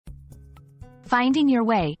Finding your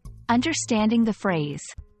way, understanding the phrase.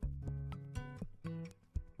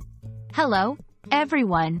 Hello,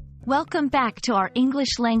 everyone. Welcome back to our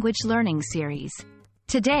English language learning series.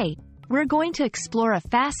 Today, we're going to explore a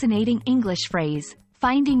fascinating English phrase,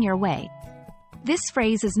 finding your way. This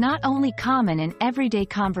phrase is not only common in everyday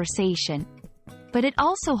conversation, but it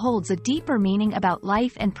also holds a deeper meaning about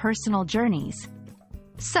life and personal journeys.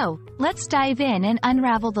 So, let's dive in and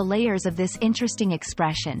unravel the layers of this interesting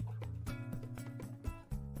expression.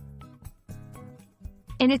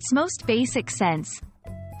 In its most basic sense,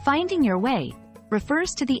 finding your way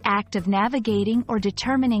refers to the act of navigating or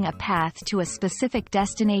determining a path to a specific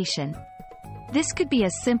destination. This could be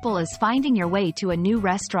as simple as finding your way to a new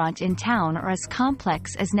restaurant in town or as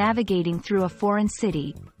complex as navigating through a foreign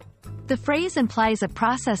city. The phrase implies a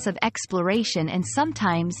process of exploration and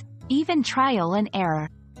sometimes, even trial and error.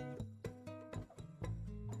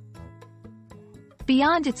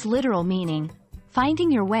 Beyond its literal meaning,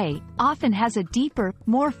 finding your way often has a deeper,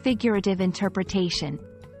 more figurative interpretation.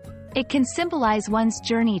 It can symbolize one's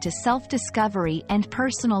journey to self-discovery and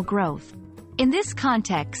personal growth. In this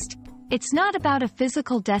context, it's not about a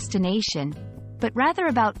physical destination, but rather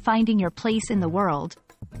about finding your place in the world,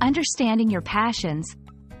 understanding your passions,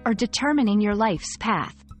 or determining your life's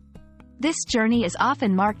path. This journey is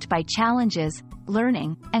often marked by challenges,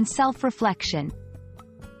 learning, and self-reflection.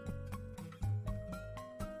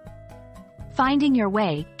 Finding your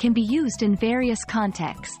way can be used in various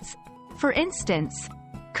contexts. For instance,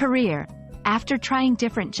 career. After trying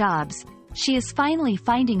different jobs, she is finally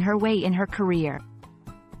finding her way in her career.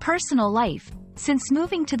 Personal life. Since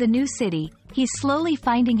moving to the new city, he's slowly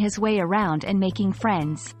finding his way around and making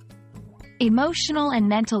friends. Emotional and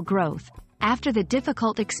mental growth. After the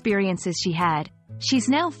difficult experiences she had, she's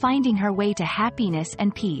now finding her way to happiness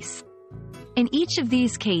and peace. In each of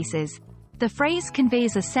these cases, the phrase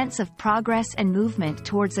conveys a sense of progress and movement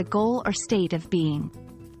towards a goal or state of being.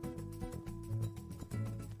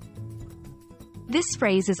 This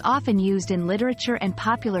phrase is often used in literature and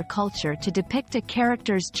popular culture to depict a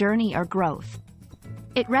character's journey or growth.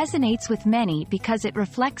 It resonates with many because it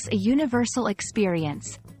reflects a universal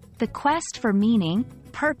experience, the quest for meaning,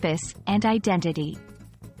 purpose, and identity.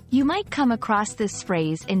 You might come across this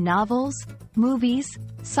phrase in novels, movies,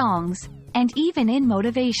 songs, and even in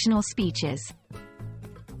motivational speeches.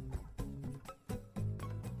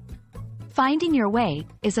 Finding your way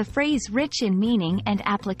is a phrase rich in meaning and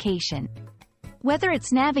application. Whether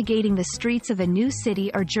it's navigating the streets of a new city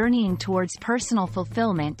or journeying towards personal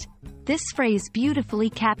fulfillment, this phrase beautifully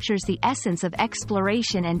captures the essence of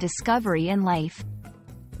exploration and discovery in life.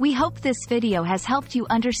 We hope this video has helped you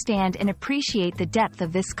understand and appreciate the depth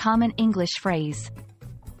of this common English phrase.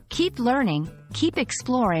 Keep learning, keep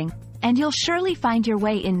exploring, and you'll surely find your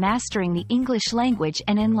way in mastering the English language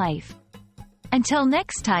and in life. Until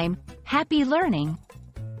next time, happy learning!